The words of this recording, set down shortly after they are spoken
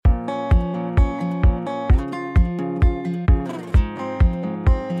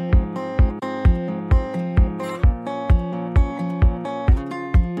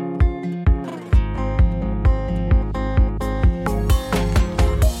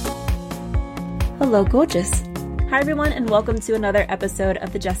Hello, gorgeous. Hi, everyone, and welcome to another episode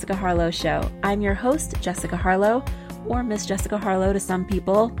of The Jessica Harlow Show. I'm your host, Jessica Harlow, or Miss Jessica Harlow to some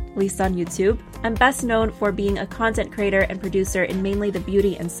people, at least on YouTube. I'm best known for being a content creator and producer in mainly the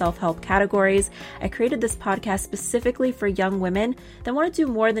beauty and self-help categories. I created this podcast specifically for young women that want to do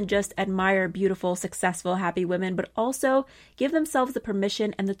more than just admire beautiful, successful, happy women, but also give themselves the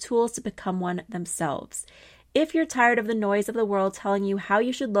permission and the tools to become one themselves. If you're tired of the noise of the world telling you how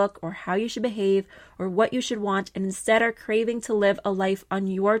you should look or how you should behave or what you should want, and instead are craving to live a life on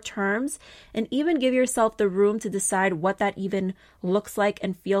your terms and even give yourself the room to decide what that even looks like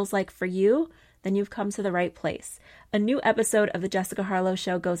and feels like for you, then you've come to the right place. A new episode of The Jessica Harlow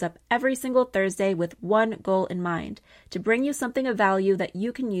Show goes up every single Thursday with one goal in mind: to bring you something of value that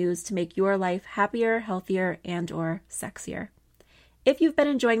you can use to make your life happier, healthier, and or sexier. If you've been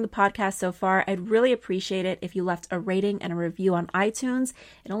enjoying the podcast so far, I'd really appreciate it if you left a rating and a review on iTunes.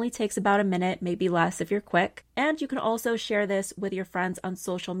 It only takes about a minute, maybe less if you're quick. And you can also share this with your friends on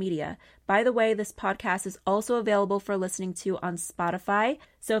social media. By the way, this podcast is also available for listening to on Spotify.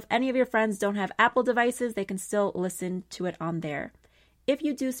 So if any of your friends don't have Apple devices, they can still listen to it on there. If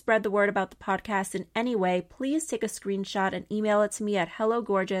you do spread the word about the podcast in any way, please take a screenshot and email it to me at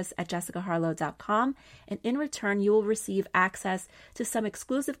hellogorgeous@jessicaharlow.com. And in return, you will receive access to some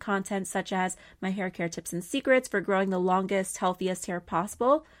exclusive content such as my hair care tips and secrets for growing the longest, healthiest hair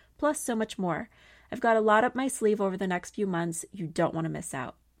possible, plus so much more. I've got a lot up my sleeve over the next few months. You don't want to miss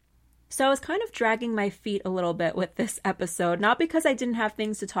out. So I was kind of dragging my feet a little bit with this episode, not because I didn't have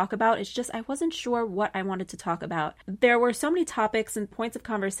things to talk about, it's just I wasn't sure what I wanted to talk about. There were so many topics and points of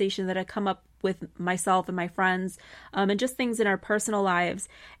conversation that had come up with myself and my friends, and just things in our personal lives.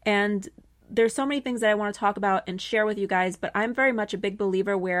 And there's so many things that I want to talk about and share with you guys, but I'm very much a big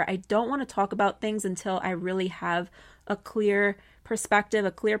believer where I don't want to talk about things until I really have a clear perspective,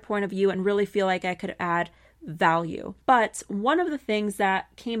 a clear point of view, and really feel like I could add value. But one of the things that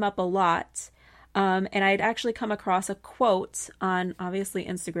came up a lot, and I'd actually come across a quote on, obviously,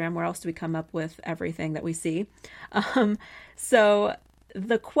 Instagram. Where else do we come up with everything that we see? So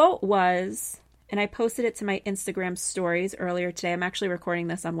the quote was, and I posted it to my Instagram stories earlier today. I'm actually recording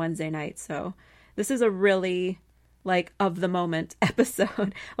this on Wednesday night, so this is a really of the moment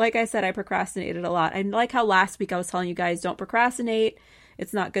episode. Like I said, I procrastinated a lot. I like how last week I was telling you guys, don't procrastinate.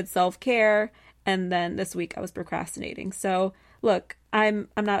 It's not good self-care. And then this week I was procrastinating. So look, I'm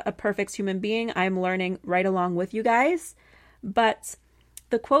not a perfect human being. I'm learning right along with you guys. But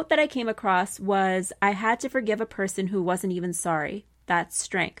the quote that I came across was, "I had to forgive a person who wasn't even sorry. That's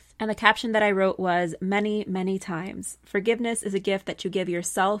strength." And the caption that I wrote was, "Many, many times. Forgiveness is a gift that you give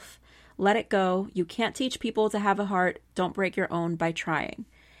yourself. Let it go. You can't teach people to have a heart. Don't break your own by trying."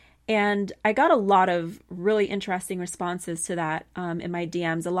 And I got a lot of really interesting responses to that in my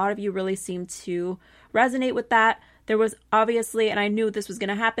DMs. A lot of you really seemed to resonate with that. There was obviously, and I knew this was going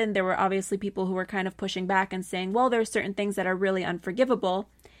to happen, there were obviously people who were kind of pushing back and saying, well, there are certain things that are really unforgivable.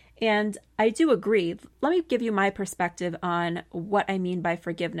 And I do agree. Let me give you my perspective on what I mean by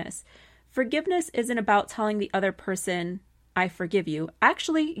forgiveness. Forgiveness isn't about telling the other person, I forgive you.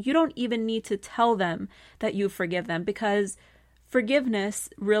 Actually, you don't even need to tell them that you forgive them, because forgiveness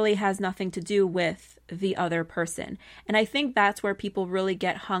really has nothing to do with the other person. And I think that's where people really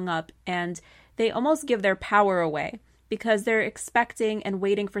get hung up, and they almost give their power away because they're expecting and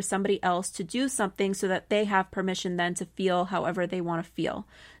waiting for somebody else to do something so that they have permission then to feel however they want to feel.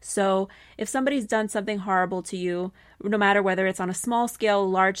 So if somebody's done something horrible to you, no matter whether it's on a small scale,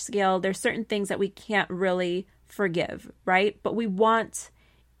 large scale, there's certain things that we can't really forgive, right? But we want,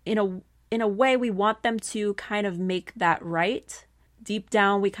 in a way, we want them to kind of make that right. Deep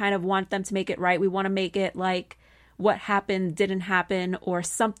down, we kind of want them to make it right. We want to make it like what happened didn't happen, or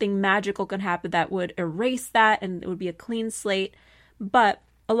something magical could happen that would erase that and it would be a clean slate. But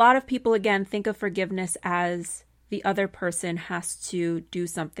a lot of people, again, think of forgiveness as the other person has to do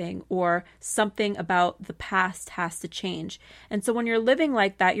something, or something about the past has to change. And so when you're living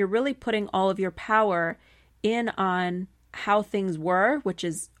like that, you're really putting all of your power in on how things were, which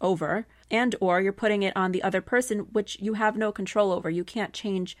is over, and or you're putting it on the other person, which you have no control over. You can't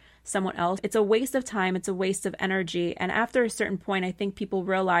change someone else. It's a waste of time. It's a waste of energy. And after a certain point, I think people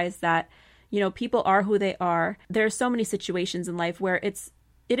realize that, people are who they are. There are so many situations in life where it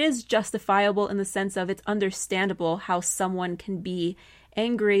is justifiable in the sense of it's understandable how someone can be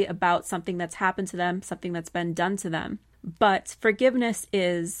angry about something that's happened to them, something that's been done to them. But forgiveness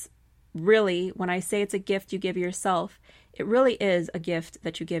is really, when I say it's a gift you give yourself, it really is a gift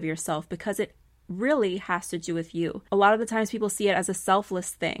that you give yourself, because it really has to do with you. A lot of the times people see it as a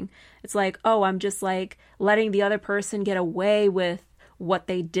selfless thing. It's like, oh, I'm just letting the other person get away with what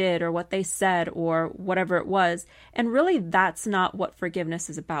they did or what they said or whatever it was. And really, that's not what forgiveness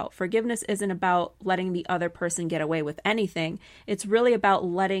is about. Forgiveness isn't about letting the other person get away with anything. It's really about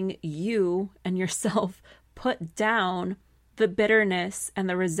letting you and yourself put down the bitterness and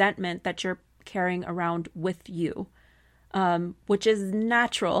the resentment that you're carrying around with you. Which is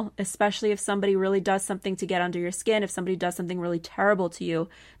natural, especially if somebody really does something to get under your skin, if somebody does something really terrible to you.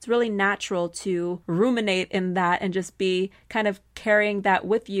 It's really natural to ruminate in that and just be kind of carrying that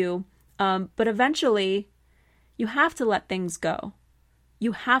with you. But eventually, you have to let things go.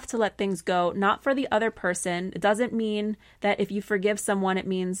 You have to let things go, not for the other person. It doesn't mean that if you forgive someone, it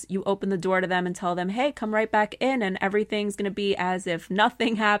means you open the door to them and tell them, hey, come right back in and everything's going to be as if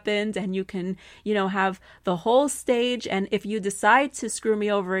nothing happened and you can, have the whole stage. And if you decide to screw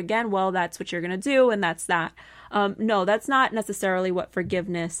me over again, well, that's what you're going to do. And that's that. No, that's not necessarily what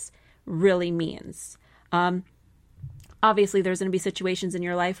forgiveness really means. Obviously, there's going to be situations in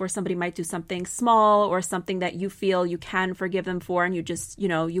your life where somebody might do something small or something that you feel you can forgive them for, and you just,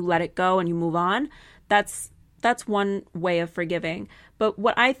 you let it go and you move on. That's one way of forgiving. But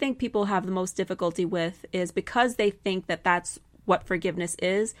what I think people have the most difficulty with is because they think that that's what forgiveness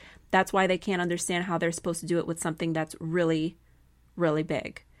is, that's why they can't understand how they're supposed to do it with something that's really, really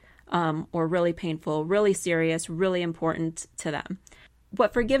big, or really painful, really serious, really important to them.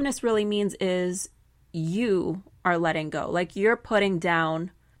 What forgiveness really means is you are letting go. Like you're putting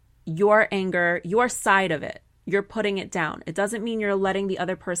down your anger, your side of it. You're putting it down. It doesn't mean you're letting the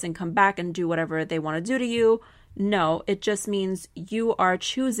other person come back and do whatever they want to do to you. No, it just means you are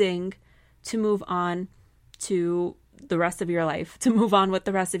choosing to move on to the rest of your life, to move on with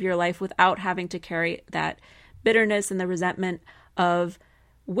the rest of your life without having to carry that bitterness and the resentment of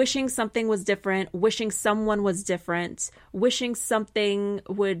wishing something was different, wishing someone was different, wishing something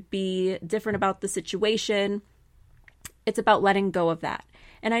would be different about the situation. It's about letting go of that.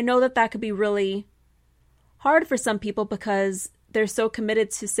 And I know that that could be really hard for some people because they're so committed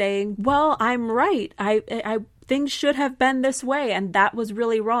to saying, well, I'm right. I things should have been this way and that was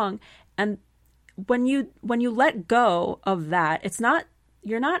really wrong. And when you let go of that,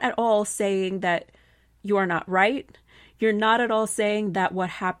 you're not at all saying that you are not right. You're not at all saying that what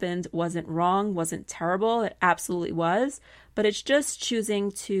happened wasn't wrong, wasn't terrible. It absolutely was. But it's just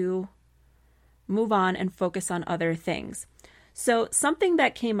choosing to move on and focus on other things. So something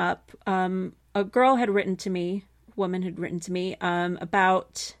that came up, a woman had written to me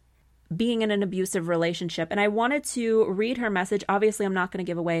about being in an abusive relationship. And I wanted to read her message. Obviously, I'm not going to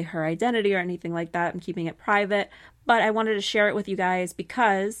give away her identity or anything like that. I'm keeping it private. But I wanted to share it with you guys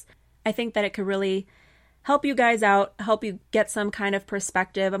because I think that it could really help you guys out, help you get some kind of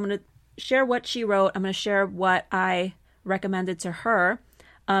perspective. I'm going to share what she wrote. I'm going to share what I recommended to her.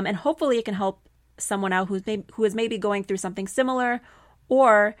 And hopefully it can help someone out who is maybe going through something similar,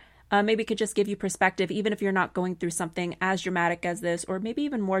 or maybe could just give you perspective, even if you're not going through something as dramatic as this, or maybe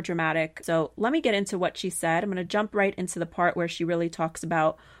even more dramatic. So let me get into what she said. I'm going to jump right into the part where she really talks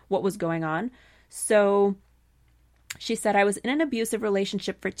about what was going on. So she said, I was in an abusive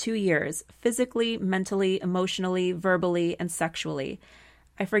relationship for 2 years, physically, mentally, emotionally, verbally, and sexually.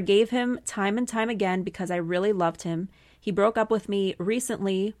 I forgave him time and time again because I really loved him. He broke up with me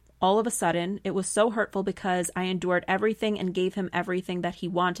recently. All of a sudden, it was so hurtful because I endured everything and gave him everything that he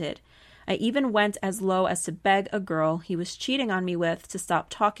wanted. I even went as low as to beg a girl he was cheating on me with to stop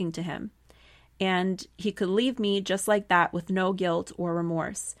talking to him. And he could leave me just like that with no guilt or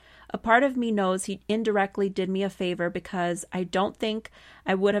remorse. A part of me knows he indirectly did me a favor because I don't think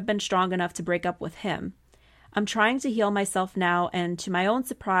I would have been strong enough to break up with him. I'm trying to heal myself now, and to my own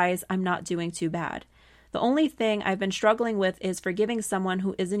surprise, I'm not doing too bad. The only thing I've been struggling with is forgiving someone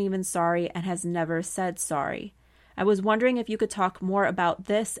who isn't even sorry and has never said sorry. I was wondering if you could talk more about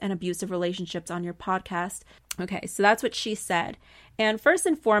this and abusive relationships on your podcast. Okay, so that's what she said. And first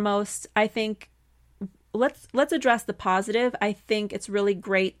and foremost, I think let's address the positive. I think it's really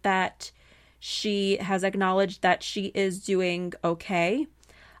great that she has acknowledged that she is doing okay,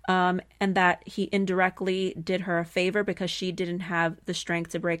 and that he indirectly did her a favor because she didn't have the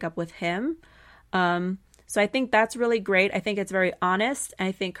strength to break up with him. So I think that's really great. I think it's very honest.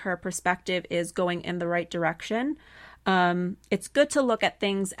 I think her perspective is going in the right direction. It's good to look at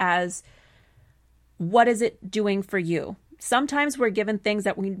things as, what is it doing for you? Sometimes we're given things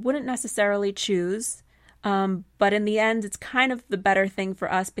that we wouldn't necessarily choose. But in the end, it's kind of the better thing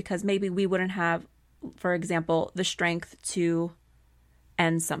for us because maybe we wouldn't have, for example, the strength to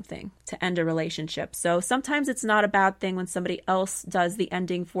end something, to end a relationship. So sometimes it's not a bad thing when somebody else does the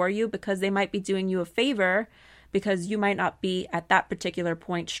ending for you because they might be doing you a favor because you might not be at that particular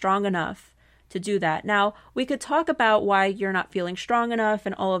point strong enough to do that. Now, we could talk about why you're not feeling strong enough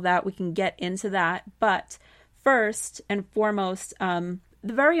and all of that. We can get into that. But first and foremost, the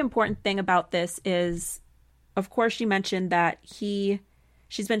very important thing about this is, of course, she mentioned that she's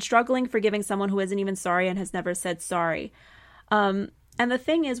been struggling forgiving someone who isn't even sorry and has never said sorry. And the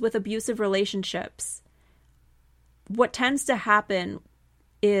thing is, with abusive relationships, what tends to happen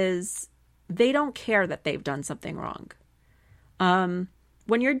is they don't care that they've done something wrong.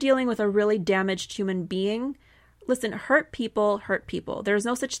 When you're dealing with a really damaged human being, listen, hurt people hurt people. There's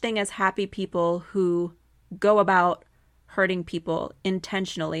no such thing as happy people who go about hurting people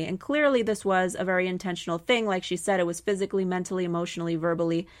intentionally. And clearly this was a very intentional thing. Like she said, it was physically, mentally, emotionally,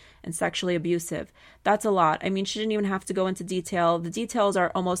 verbally, and sexually abusive. That's a lot. I mean, she didn't even have to go into detail. The details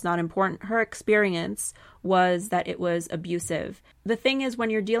are almost not important. Her experience was that it was abusive. The thing is, when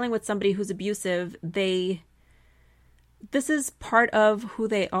you're dealing with somebody who's abusive, this is part of who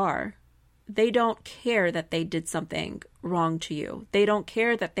they are. They don't care that they did something wrong to you. They don't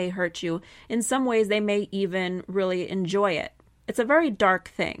care that they hurt you. In some ways, they may even really enjoy it. It's a very dark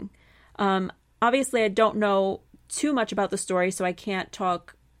thing. Obviously, I don't know too much about the story, so I can't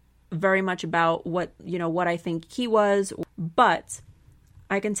talk very much about what I think he was. But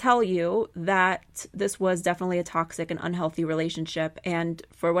I can tell you that this was definitely a toxic and unhealthy relationship. And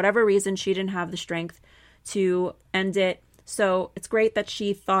for whatever reason, she didn't have the strength to end it. So it's great that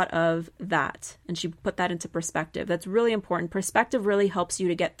she thought of that and she put that into perspective. That's really important. Perspective really helps you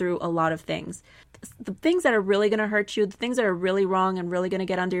to get through a lot of things. The things that are really going to hurt you, the things that are really wrong and really going to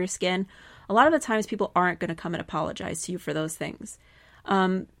get under your skin, a lot of the times people aren't going to come and apologize to you for those things.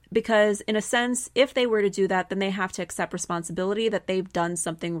 Because in a sense, if they were to do that, then they have to accept responsibility that they've done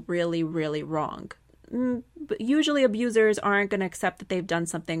something really, really wrong. But usually abusers aren't going to accept that they've done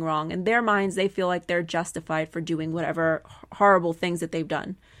something wrong. In their minds, they feel like they're justified for doing whatever horrible things that they've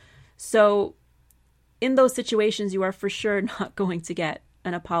done. So in those situations, you are for sure not going to get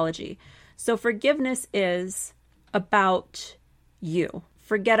an apology. So forgiveness is about you.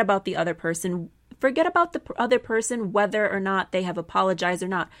 Forget about the other person. Forget about the other person, whether or not they have apologized or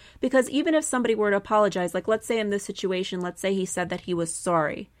not. Because even if somebody were to apologize, like let's say in this situation, let's say he said that he was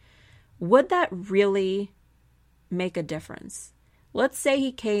sorry. Would that really make a difference? Let's say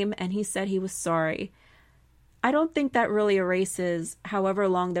he came and he said he was sorry. I don't think that really erases however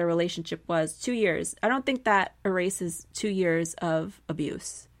long their relationship was, 2 years. I don't think that erases 2 years of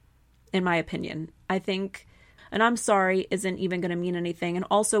abuse, in my opinion. I think an I'm sorry isn't even going to mean anything. And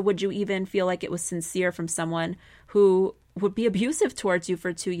also, would you even feel like it was sincere from someone who would be abusive towards you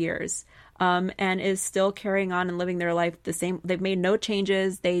for 2 years? And is still carrying on and living their life the same. They've made no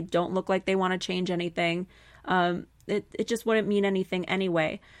changes. They don't look like they want to change anything. It just wouldn't mean anything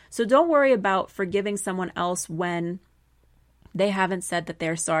anyway. So don't worry about forgiving someone else when they haven't said that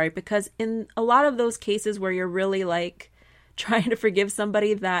they're sorry. Because in a lot of those cases where you're really like trying to forgive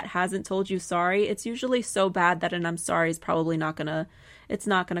somebody that hasn't told you sorry, it's usually so bad that an I'm sorry is probably not gonna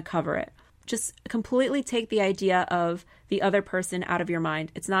cover it. Just completely take the idea of the other person out of your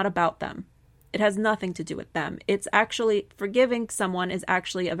mind. It's not about them. It has nothing to do with them. It's actually, forgiving someone is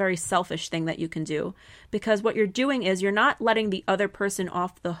actually a very selfish thing that you can do, because what you're doing is you're not letting the other person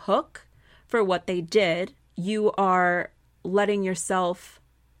off the hook for what they did. You are letting yourself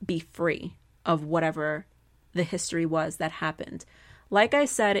be free of whatever the history was that happened. Like I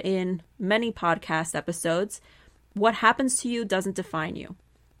said in many podcast episodes, what happens to you doesn't define you.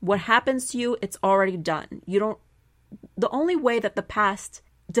 What happens to you, it's already done. The only way that the past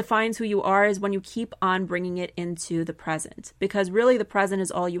defines who you are is when you keep on bringing it into the present, because really the present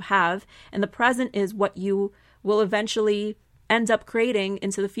is all you have, and the present is what you will eventually end up creating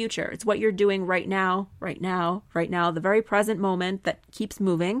into the future. It's what you're doing right now, the very present moment that keeps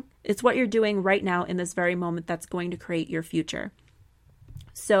moving. It's what you're doing right now in this very moment that's going to create your future.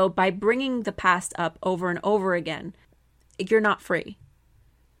 So by bringing the past up over and over again, you're not free.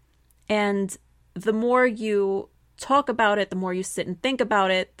 And the more you talk about it, the more you sit and think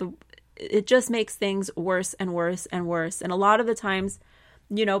about it, it just makes things worse and worse and worse. And a lot of the times,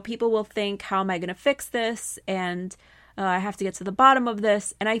 people will think, how am I going to fix this? And I have to get to the bottom of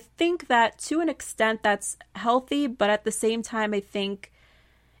this. And I think that to an extent that's healthy, but at the same time, I think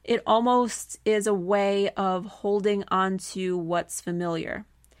it almost is a way of holding on to what's familiar.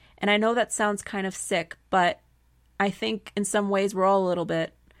 And I know that sounds kind of sick, but I think in some ways we're all a little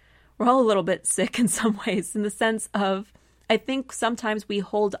bit sick in some ways, in the sense of, I think sometimes we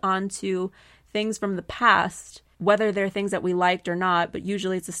hold on to things from the past, whether they're things that we liked or not, but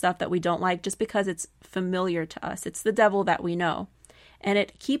usually it's the stuff that we don't like just because it's familiar to us. It's the devil that we know. And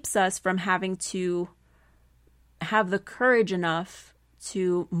it keeps us from having to have the courage enough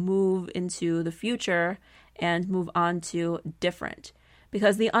to move into the future and move on to different.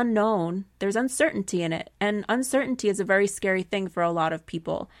 Because the unknown, there's uncertainty in it. And uncertainty is a very scary thing for a lot of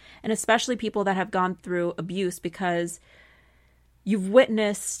people. And especially people that have gone through abuse, because you've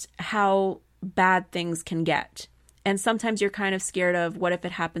witnessed how bad things can get. And sometimes you're kind of scared of, what if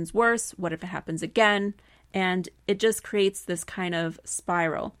it happens worse? What if it happens again? And it just creates this kind of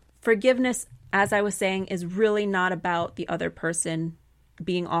spiral. Forgiveness, as I was saying, is really not about the other person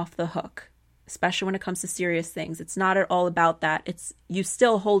being off the hook, especially when it comes to serious things. It's not at all about that. It's, you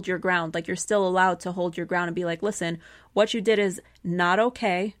still hold your ground. Like, you're still allowed to hold your ground and be like, listen, what you did is not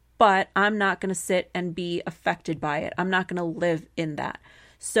okay, but I'm not going to sit and be affected by it. I'm not going to live in that.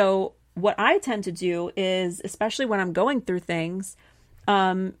 So what I tend to do is, especially when I'm going through things,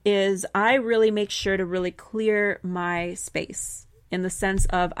 is I really make sure to really clear my space, in the sense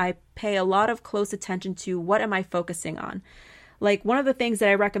of I pay a lot of close attention to what am I focusing on. Like, one of the things that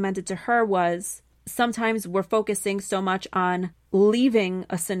I recommended to her was, sometimes we're focusing so much on leaving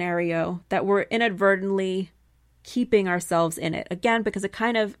a scenario that we're inadvertently keeping ourselves in it. Again, because it's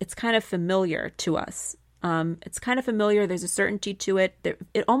kind of familiar to us. It's kind of familiar. There's a certainty to it.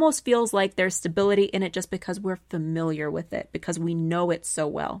 It almost feels like there's stability in it just because we're familiar with it, because we know it so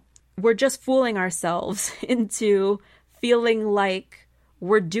well. We're just fooling ourselves into feeling like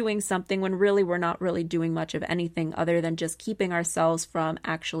we're doing something when really we're not really doing much of anything other than just keeping ourselves from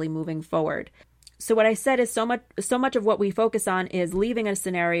actually moving forward. So what I said is, so much of what we focus on is leaving a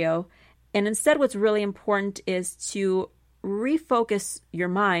scenario. And instead, what's really important is to refocus your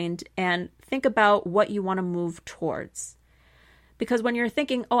mind and think about what you want to move towards. Because when you're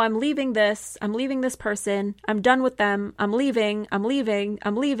thinking, oh, I'm leaving this person, I'm done with them, I'm leaving,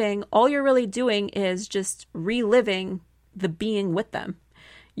 all you're really doing is just reliving the being with them.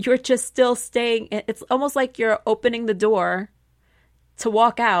 You're just still staying. It's almost like you're opening the door to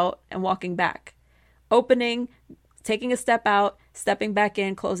walk out and walking back. Opening, taking a step out, stepping back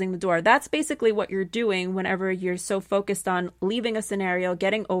in, closing the door. That's basically what you're doing whenever you're so focused on leaving a scenario,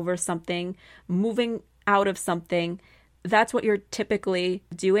 getting over something, moving out of something. That's what you're typically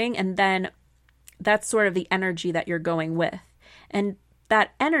doing. And then that's sort of the energy that you're going with. And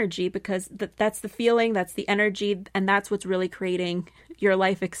that energy, because that's the feeling, that's the energy, and that's what's really creating your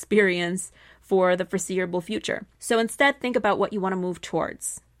life experience for the foreseeable future. So instead, think about what you want to move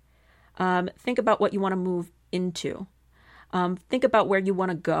towards. Think about what you want to move into. Think about where you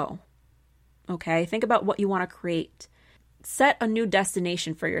want to go. Okay? Think about what you want to create. Set a new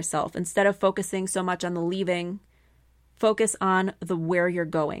destination for yourself. Instead of focusing so much on the leaving, focus on the where you're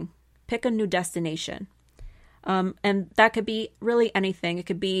going. Pick a new destination. And that could be really anything. It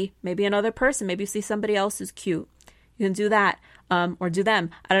could be maybe another person. Maybe you see somebody else who's cute. You can do that. Or do them.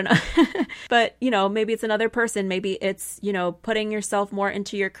 I don't know. But, maybe it's another person. Maybe it's, putting yourself more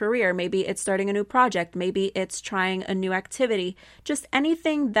into your career. Maybe it's starting a new project. Maybe it's trying a new activity. Just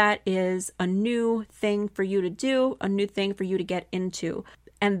anything that is a new thing for you to do, a new thing for you to get into.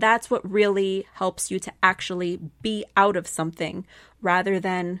 And that's what really helps you to actually be out of something rather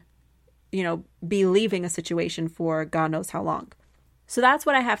than be leaving a situation for God knows how long. So that's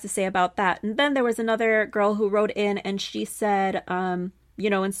what I have to say about that. And then there was another girl who wrote in and she said,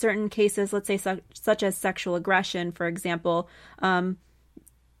 in certain cases, let's say such as sexual aggression, for example,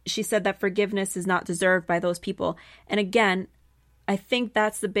 she said that forgiveness is not deserved by those people. And again, I think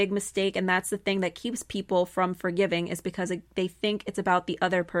that's the big mistake. And that's the thing that keeps people from forgiving, is because they think it's about the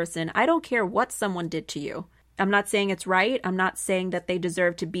other person. I don't care what someone did to you. I'm not saying it's right. I'm not saying that they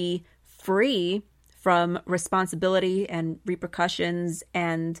deserve to be free from responsibility and repercussions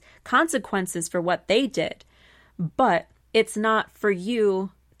and consequences for what they did. But it's not for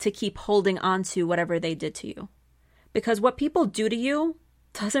you to keep holding on to whatever they did to you. Because what people do to you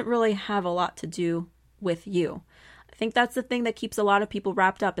doesn't really have a lot to do with you. I think that's the thing that keeps a lot of people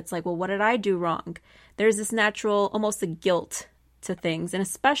wrapped up. It's like, well, what did I do wrong? There's this natural, almost a guilt to things. And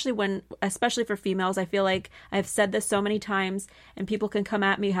especially for females, I feel like I've said this so many times and people can come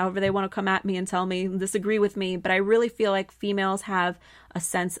at me however they want to come at me and tell me, disagree with me. But I really feel like females have a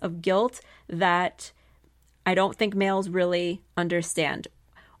sense of guilt that I don't think males really understand.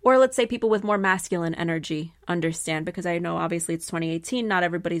 Or let's say people with more masculine energy understand, because I know obviously it's 2018, not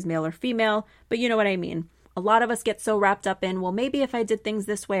everybody's male or female, but you know what I mean. A lot of us get so wrapped up in, well, maybe if I did things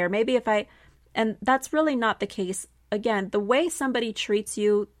this way, or maybe and that's really not the case. Again, the way somebody treats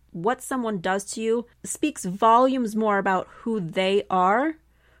you, what someone does to you, speaks volumes more about who they are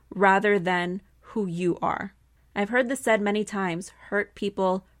rather than who you are. I've heard this said many times, hurt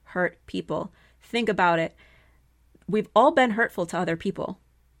people hurt people. Think about it. We've all been hurtful to other people.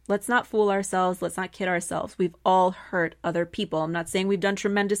 let's not fool ourselves. Let's not kid ourselves. We've all hurt other people. I'm not saying we've done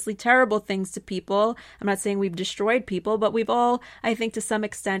tremendously terrible things to people. I'm not saying we've destroyed people, but we've all, I think, to some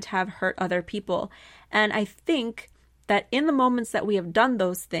extent have hurt other people. And I think that in the moments that we have done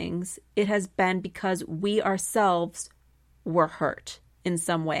those things, it has been because we ourselves were hurt in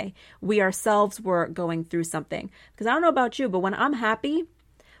some way. We ourselves were going through something. Because I don't know about you, but when I'm happy,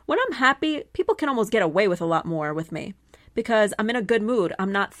 people can almost get away with a lot more with me because I'm in a good mood.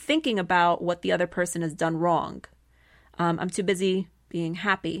 I'm not thinking about what the other person has done wrong. I'm too busy being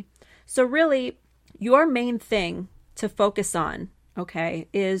happy. So really, your main thing to focus on, okay,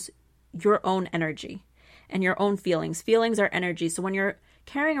 is your own energy and your own feelings. Feelings are energy. So when you're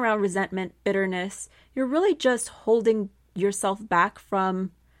carrying around resentment, bitterness, you're really just holding yourself back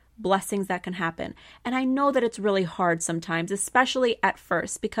from blessings that can happen. And I know that it's really hard sometimes, especially at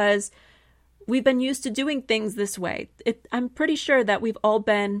first, because we've been used to doing things this way. I'm pretty sure that we've all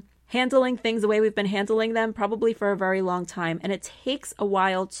been handling things the way we've been handling them probably for a very long time. And it takes a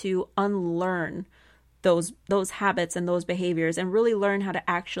while to unlearn those habits and those behaviors and really learn how to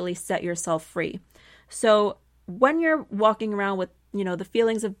actually set yourself free. So when you're walking around with, the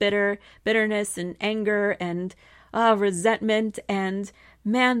feelings of bitterness and anger and resentment and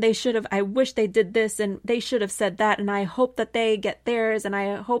man, I wish they did this and they should have said that and I hope that they get theirs and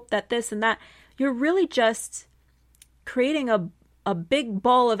I hope that this and that, you're really just creating a big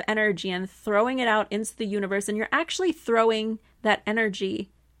ball of energy and throwing it out into the universe, and you're actually throwing that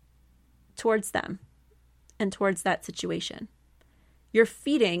energy towards them and towards that situation. You're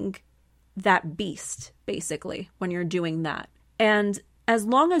feeding that beast, basically, when you're doing that. And as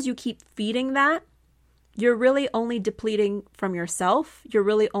long as you keep feeding that, you're really only depleting from yourself. You're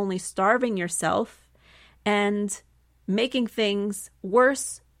really only starving yourself and making things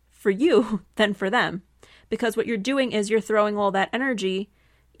worse for you than for them. Because what you're doing is you're throwing all that energy,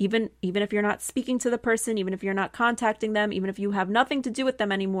 even if you're not speaking to the person, even if you're not contacting them, even if you have nothing to do with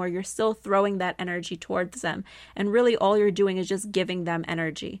them anymore, you're still throwing that energy towards them. And really all you're doing is just giving them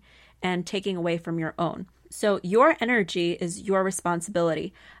energy and taking away from your own. So your energy is your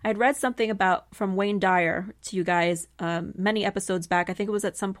responsibility. I'd read something from Wayne Dyer to you guys many episodes back. I think it was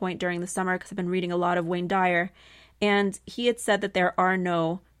at some point during the summer because I've been reading a lot of Wayne Dyer. And he had said that there are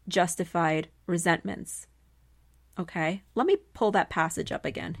no justified resentments. Okay, let me pull that passage up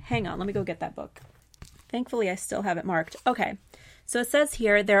again. Hang on, let me go get that book. Thankfully, I still have it marked. Okay, so it says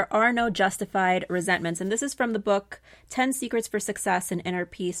here, there are no justified resentments. And this is from the book, 10 Secrets for Success and Inner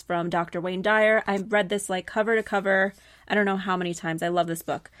Peace from Dr. Wayne Dyer. I read this like cover to cover. I don't know how many times. I love this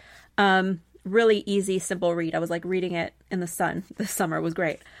book. Really easy, simple read. I was like reading it in the sun this summer. It was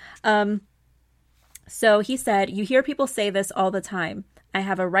great. So he said, you hear people say this all the time. I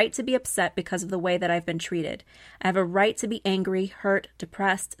have a right to be upset because of the way that I've been treated. I have a right to be angry, hurt,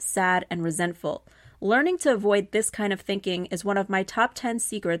 depressed, sad, and resentful. Learning to avoid this kind of thinking is one of my top 10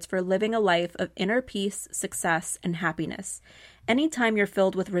 secrets for living a life of inner peace, success, and happiness. Anytime you're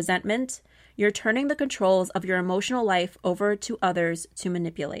filled with resentment, you're turning the controls of your emotional life over to others to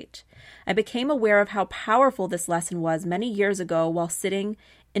manipulate. I became aware of how powerful this lesson was many years ago while sitting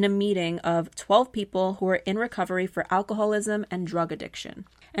in a meeting of 12 people who were in recovery for alcoholism and drug addiction.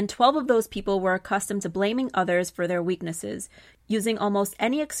 And 12 of those people were accustomed to blaming others for their weaknesses, using almost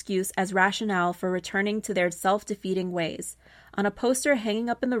any excuse as rationale for returning to their self-defeating ways. On a poster hanging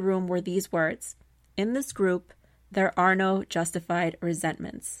up in the room were these words, "In this group, there are no justified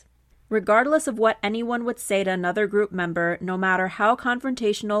resentments." Regardless of what anyone would say to another group member, no matter how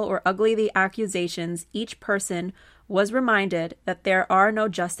confrontational or ugly the accusations, each person was reminded that there are no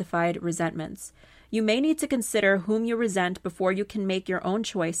justified resentments. You may need to consider whom you resent before you can make your own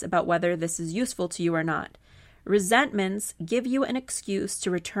choice about whether this is useful to you or not. Resentments give you an excuse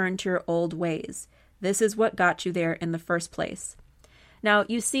to return to your old ways. This is what got you there in the first place. Now,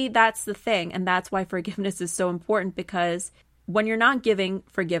 you see, that's the thing, and that's why forgiveness is so important, because when you're not giving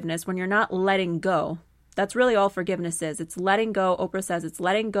forgiveness, when you're not letting go, that's really all forgiveness is. It's letting go. Oprah says it's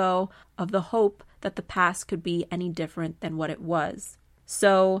letting go of the hope that the past could be any different than what it was.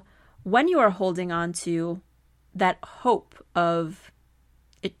 So when you are holding on to that hope of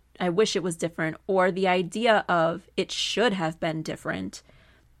it, I wish it was different, or the idea of it should have been different,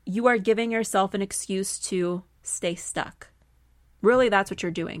 you are giving yourself an excuse to stay stuck. Really, that's what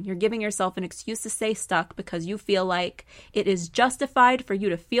you're doing. You're giving yourself an excuse to stay stuck because you feel like it is justified for you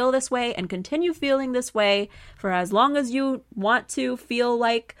to feel this way and continue feeling this way for as long as you want to feel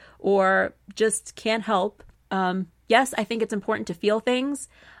like or just can't help. Yes, I think it's important to feel things.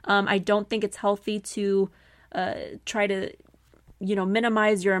 I don't think it's healthy to try to,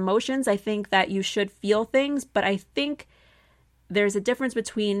 minimize your emotions. I think that you should feel things, but I think there's a difference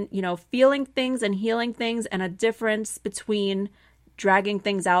between, feeling things and healing things, and a difference between dragging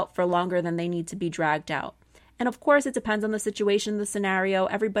things out for longer than they need to be dragged out. And of course, it depends on the situation, the scenario.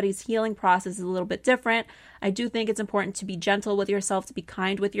 Everybody's healing process is a little bit different. I do think it's important to be gentle with yourself, to be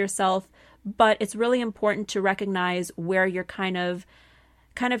kind with yourself, but it's really important to recognize where you're kind of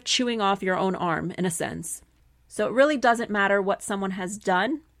chewing off your own arm, in a sense. So it really doesn't matter what someone has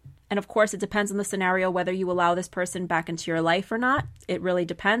done. And of course, it depends on the scenario, whether you allow this person back into your life or not. It really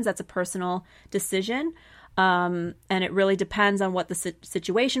depends. That's a personal decision. And it really depends on what the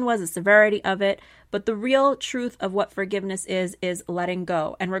situation was, the severity of it. But the real truth of what forgiveness is letting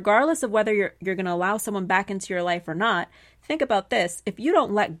go. And regardless of whether you're going to allow someone back into your life or not, think about this. If you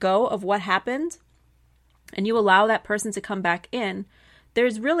don't let go of what happened and you allow that person to come back in,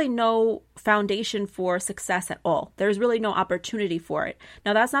 there's really no foundation for success at all. There's really no opportunity for it.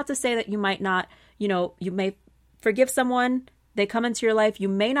 Now, that's not to say that you might not, you may forgive someone, they come into your life, you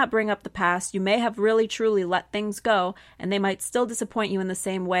may not bring up the past, you may have really truly let things go, and they might still disappoint you in the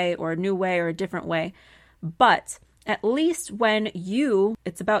same way or a new way or a different way. But at least when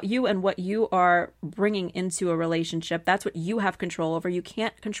it's about you and what you are bringing into a relationship, that's what you have control over. You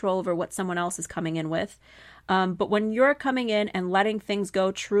can't control over what someone else is coming in with. But when you're coming in and letting things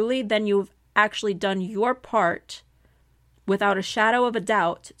go truly, then you've actually done your part without a shadow of a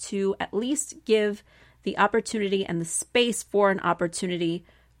doubt to at least give the opportunity and the space for an opportunity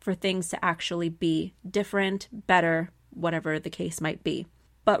for things to actually be different, better, whatever the case might be.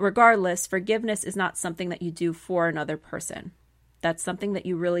 But regardless, forgiveness is not something that you do for another person. That's something that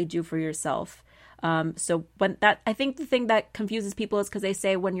you really do for yourself. So I think the thing that confuses people is because they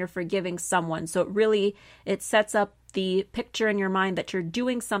say when you're forgiving someone. So it sets up the picture in your mind that you're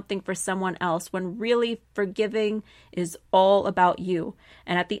doing something for someone else, when really forgiving is all about you.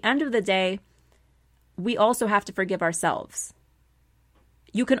 And at the end of the day, we also have to forgive ourselves.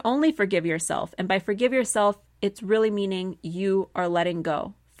 You can only forgive yourself. And by forgive yourself, it's really meaning you are letting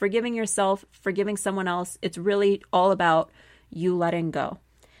go. Forgiving yourself, forgiving someone else, it's really all about you letting go.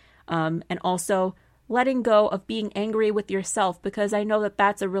 And also letting go of being angry with yourself, because I know that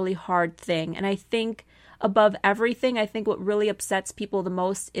that's a really hard thing. And I think above everything, I think what really upsets people the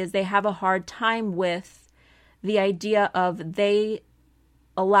most is they have a hard time with the idea of they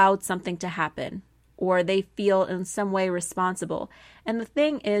allowed something to happen, or they feel in some way responsible. And the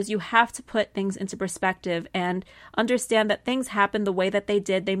thing is, you have to put things into perspective and understand that things happen the way that they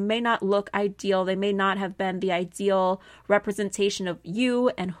did. They may not look ideal. They may not have been the ideal representation of you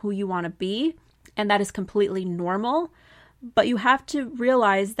and who you want to be. And that is completely normal. But you have to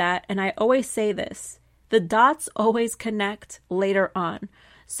realize that, and I always say this, the dots always connect later on.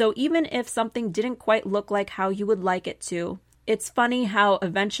 So even if something didn't quite look like how you would like it to, it's funny how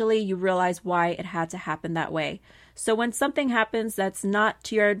eventually you realize why it had to happen that way. So when something happens that's not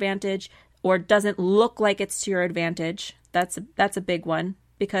to your advantage or doesn't look like it's to your advantage, that's a big one,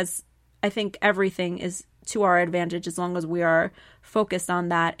 because I think everything is to our advantage as long as we are focused on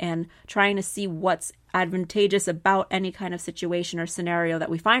that and trying to see what's advantageous about any kind of situation or scenario that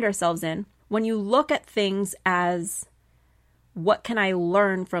we find ourselves in. When you look at things as, what can I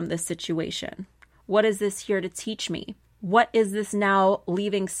learn from this situation? What is this here to teach me? What is this now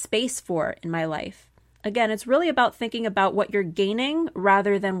leaving space for in my life? Again, it's really about thinking about what you're gaining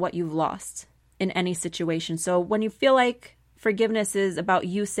rather than what you've lost in any situation. So when you feel like forgiveness is about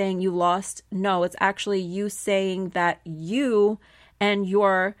you saying you lost, no, it's actually you saying that you and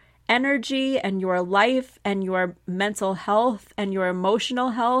your energy and your life and your mental health and your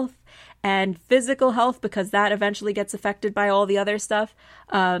emotional health and physical health, because that eventually gets affected by all the other stuff,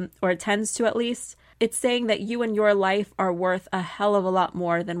 or it tends to at least. It's saying that you and your life are worth a hell of a lot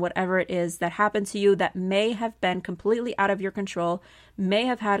more than whatever it is that happened to you that may have been completely out of your control, may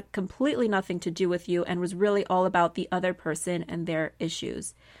have had completely nothing to do with you, and was really all about the other person and their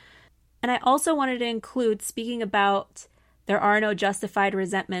issues. And I also wanted to include, speaking about there are no justified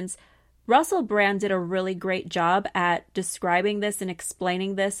resentments, Russell Brand did a really great job at describing this and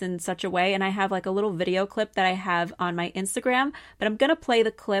explaining this in such a way. And I have like a little video clip that I have on my Instagram, but I'm going to play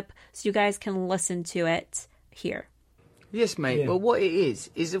the clip so you guys can listen to it here. Yes, mate. Yeah. Well, what it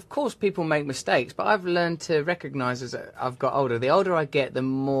is of course people make mistakes, but I've learned to recognise as I've got older. The older I get, the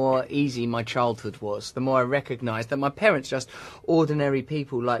more easy my childhood was. The more I recognise that my parents just ordinary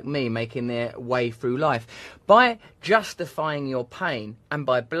people like me making their way through life. By justifying your pain and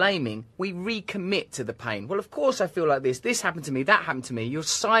by blaming, we recommit to the pain. Well, of course I feel like this. This happened to me. That happened to me. You're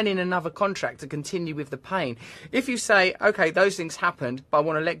signing another contract to continue with the pain. If you say, okay, those things happened, but I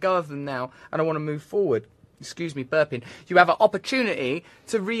want to let go of them now and I want to move forward. Excuse me, burping. You have an opportunity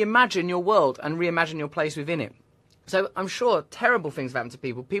to reimagine your world and reimagine your place within it. So I'm sure terrible things have happened to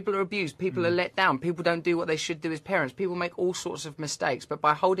people. People are abused. People are let down. People don't do what they should do as parents. People make all sorts of mistakes. But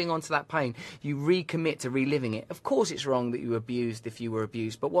by holding on to that pain, you recommit to reliving it. Of course it's wrong that you were abused if you were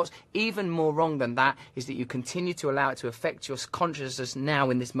abused. But what's even more wrong than that is that you continue to allow it to affect your consciousness now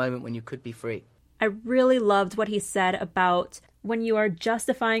in this moment when you could be free. I really loved what he said about when you are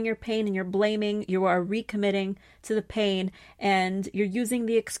justifying your pain and you're blaming, you are recommitting to the pain and you're using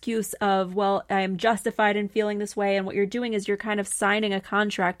the excuse of, well, I am justified in feeling this way. And what you're doing is you're kind of signing a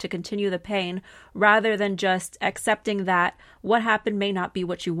contract to continue the pain rather than just accepting that what happened may not be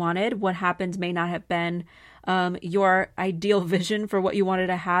what you wanted. What happened may not have been your ideal vision for what you wanted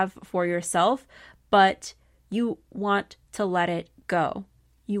to have for yourself, but you want to let it go.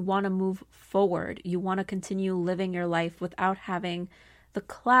 You want to move forward. You want to continue living your life without having the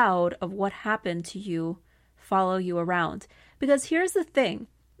cloud of what happened to you follow you around. Because here's the thing.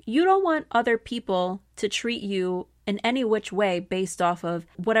 You don't want other people to treat you in any which way based off of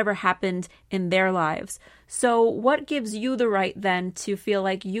whatever happened in their lives. So what gives you the right then to feel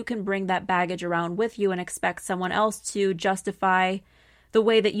like you can bring that baggage around with you and expect someone else to justify the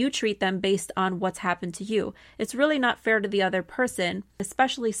way that you treat them based on what's happened to you? It's really not fair to the other person,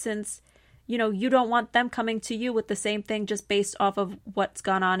 especially since, you don't want them coming to you with the same thing just based off of what's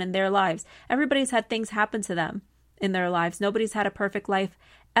gone on in their lives. Everybody's had things happen to them in their lives. Nobody's had a perfect life.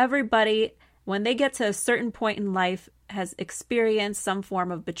 Everybody, when they get to a certain point in life, has experienced some form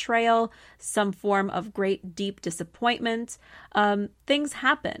of betrayal, some form of great, deep disappointment. Things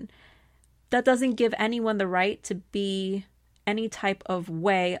happen. That doesn't give anyone the right to be any type of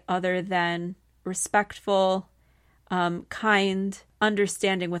way other than respectful, kind,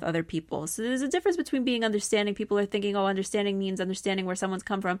 understanding with other people. So there's a difference between being understanding. People are thinking, understanding means understanding where someone's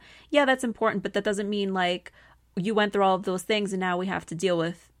come from. Yeah, that's important, but that doesn't mean like you went through all of those things and now we have to deal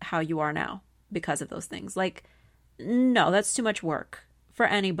with how you are now because of those things. Like, no, that's too much work for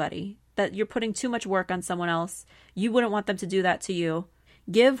anybody. That you're putting too much work on someone else. You wouldn't want them to do that to you.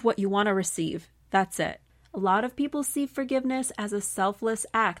 Give what you want to receive. That's it. A lot of people see forgiveness as a selfless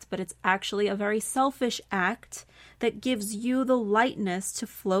act, but it's actually a very selfish act that gives you the lightness to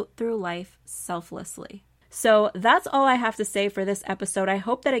float through life selflessly. So that's all I have to say for this episode. I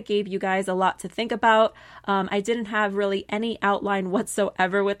hope that it gave you guys a lot to think about. I didn't have really any outline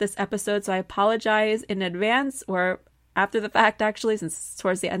whatsoever with this episode, so I apologize in advance, or after the fact, actually, since it's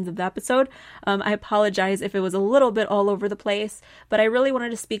towards the end of the episode. I apologize if it was a little bit all over the place, but I really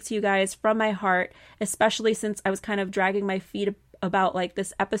wanted to speak to you guys from my heart, especially since I was kind of dragging my feet about like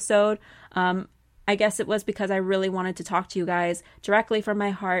this episode. I guess it was because I really wanted to talk to you guys directly from my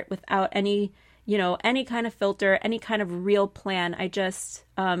heart without any kind of filter, any kind of real plan.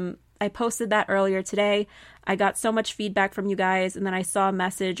 I posted that earlier today. I got so much feedback from you guys, and then I saw a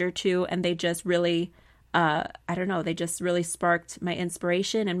message or two, and they just really they just really sparked my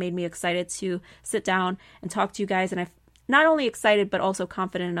inspiration and made me excited to sit down and talk to you guys. And I've not only excited, but also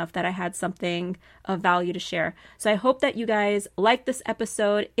confident enough that I had something of value to share. So I hope that you guys like this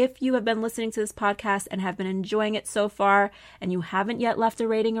episode. If you have been listening to this podcast and have been enjoying it so far, and you haven't yet left a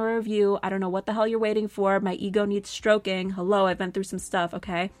rating or a review, I don't know what the hell you're waiting for. My ego needs stroking. Hello, I've been through some stuff,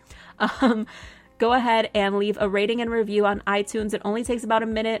 okay? Go ahead and leave a rating and review on iTunes. It only takes about a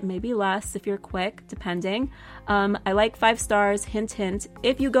minute, maybe less if you're quick, depending. I like 5 stars, hint, hint.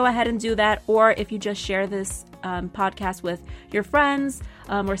 If you go ahead and do that, or if you just share this podcast with your friends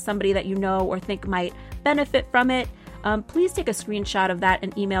or somebody that you know or think might benefit from it, please take a screenshot of that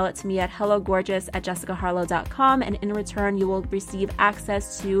and email it to me at hellogorgeous@jessicaharlow.com, and in return you will receive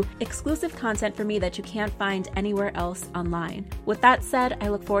access to exclusive content from me that you can't find anywhere else online. With that said, I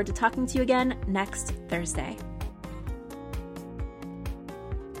look forward to talking to you again next Thursday.